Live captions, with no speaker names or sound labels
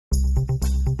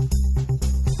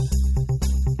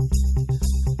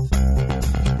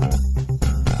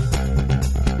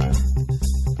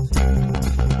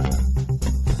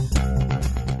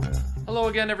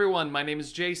again, everyone. My name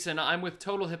is Jason. I'm with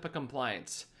Total HIPAA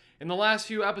Compliance. In the last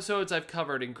few episodes, I've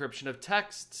covered encryption of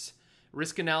texts,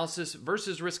 risk analysis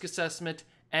versus risk assessment,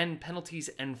 and penalties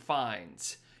and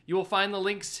fines. You will find the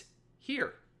links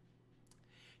here.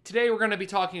 Today, we're going to be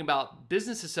talking about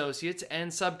business associates and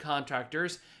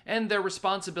subcontractors and their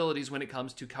responsibilities when it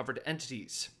comes to covered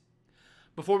entities.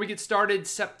 Before we get started,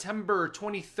 September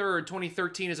 23rd,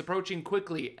 2013 is approaching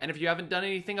quickly, and if you haven't done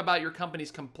anything about your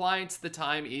company's compliance, the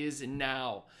time is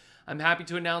now. I'm happy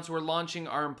to announce we're launching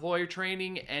our employer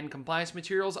training and compliance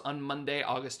materials on Monday,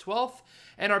 August 12th,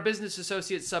 and our business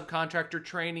associate subcontractor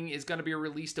training is going to be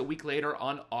released a week later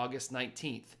on August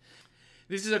 19th.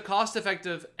 This is a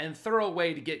cost-effective and thorough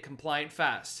way to get compliant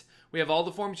fast. We have all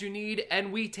the forms you need,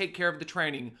 and we take care of the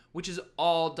training, which is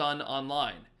all done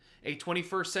online. A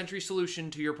 21st century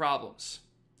solution to your problems.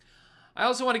 I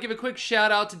also want to give a quick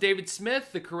shout out to David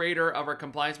Smith, the creator of our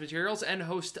compliance materials and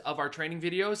host of our training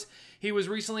videos. He was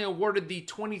recently awarded the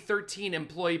 2013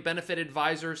 Employee Benefit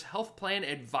Advisors Health Plan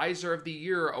Advisor of the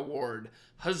Year Award.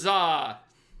 Huzzah!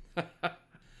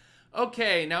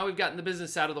 Okay, now we've gotten the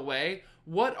business out of the way.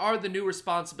 What are the new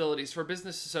responsibilities for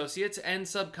business associates and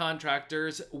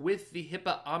subcontractors with the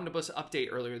HIPAA Omnibus update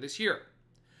earlier this year?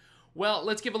 Well,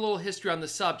 let's give a little history on the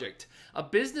subject. A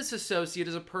business associate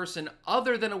is a person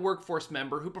other than a workforce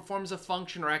member who performs a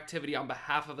function or activity on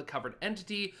behalf of a covered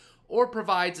entity or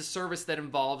provides a service that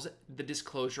involves the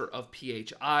disclosure of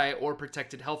PHI or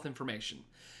protected health information.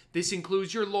 This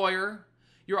includes your lawyer,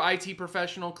 your IT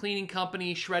professional, cleaning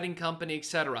company, shredding company,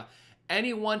 etc.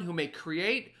 Anyone who may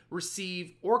create,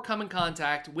 receive, or come in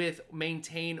contact with,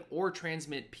 maintain, or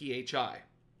transmit PHI.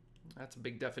 That's a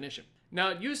big definition. Now,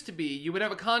 it used to be you would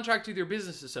have a contract with your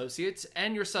business associates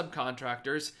and your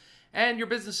subcontractors, and your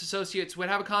business associates would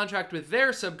have a contract with their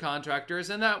subcontractors,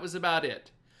 and that was about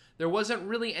it. There wasn't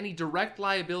really any direct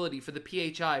liability for the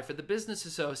PHI for the business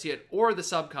associate or the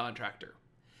subcontractor.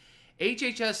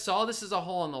 HHS saw this as a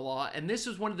hole in the law, and this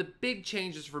was one of the big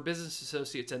changes for business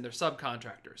associates and their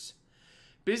subcontractors.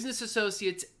 Business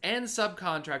associates and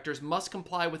subcontractors must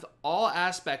comply with all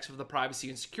aspects of the privacy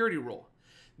and security rule.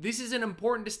 This is an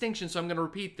important distinction, so I'm going to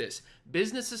repeat this.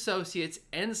 Business associates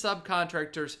and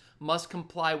subcontractors must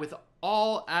comply with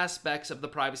all aspects of the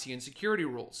privacy and security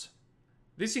rules.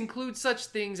 This includes such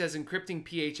things as encrypting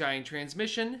PHI in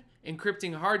transmission,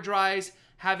 encrypting hard drives,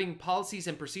 having policies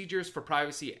and procedures for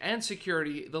privacy and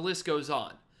security, the list goes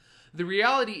on. The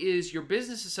reality is your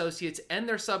business associates and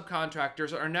their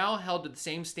subcontractors are now held to the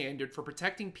same standard for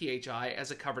protecting PHI as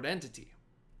a covered entity.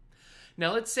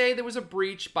 Now, let's say there was a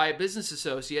breach by a business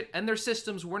associate and their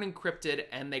systems weren't encrypted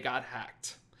and they got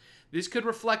hacked. This could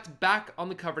reflect back on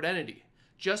the covered entity.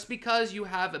 Just because you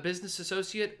have a business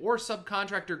associate or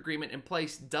subcontractor agreement in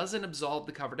place doesn't absolve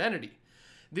the covered entity.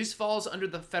 This falls under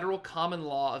the federal common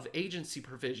law of agency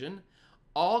provision.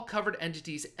 All covered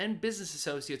entities and business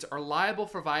associates are liable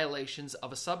for violations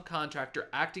of a subcontractor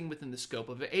acting within the scope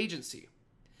of an agency.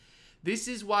 This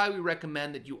is why we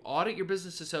recommend that you audit your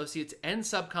business associates and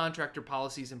subcontractor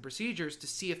policies and procedures to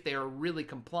see if they are really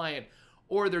compliant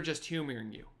or they're just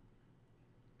humoring you.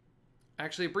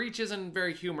 Actually, a breach isn't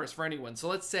very humorous for anyone, so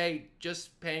let's say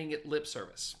just paying it lip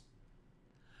service.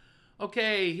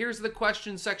 Okay, here's the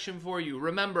question section for you.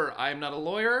 Remember, I am not a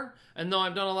lawyer, and though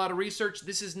I've done a lot of research,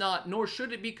 this is not, nor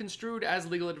should it be construed as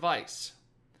legal advice.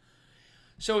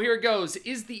 So here it goes.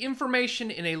 Is the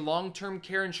information in a long-term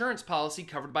care insurance policy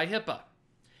covered by HIPAA?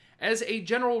 As a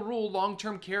general rule,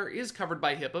 long-term care is covered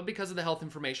by HIPAA because of the health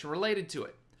information related to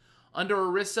it. Under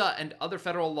ERISA and other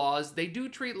federal laws, they do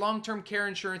treat long-term care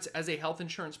insurance as a health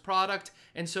insurance product,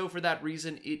 and so for that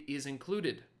reason, it is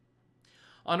included.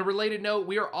 On a related note,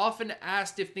 we are often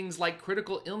asked if things like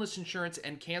critical illness insurance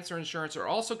and cancer insurance are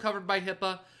also covered by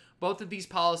HIPAA. Both of these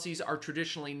policies are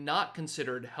traditionally not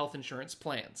considered health insurance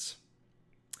plans.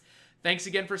 Thanks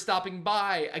again for stopping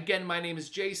by. Again, my name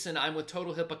is Jason. I'm with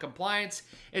Total HIPAA Compliance.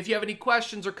 If you have any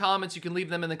questions or comments, you can leave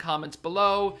them in the comments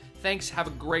below. Thanks. Have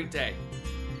a great day.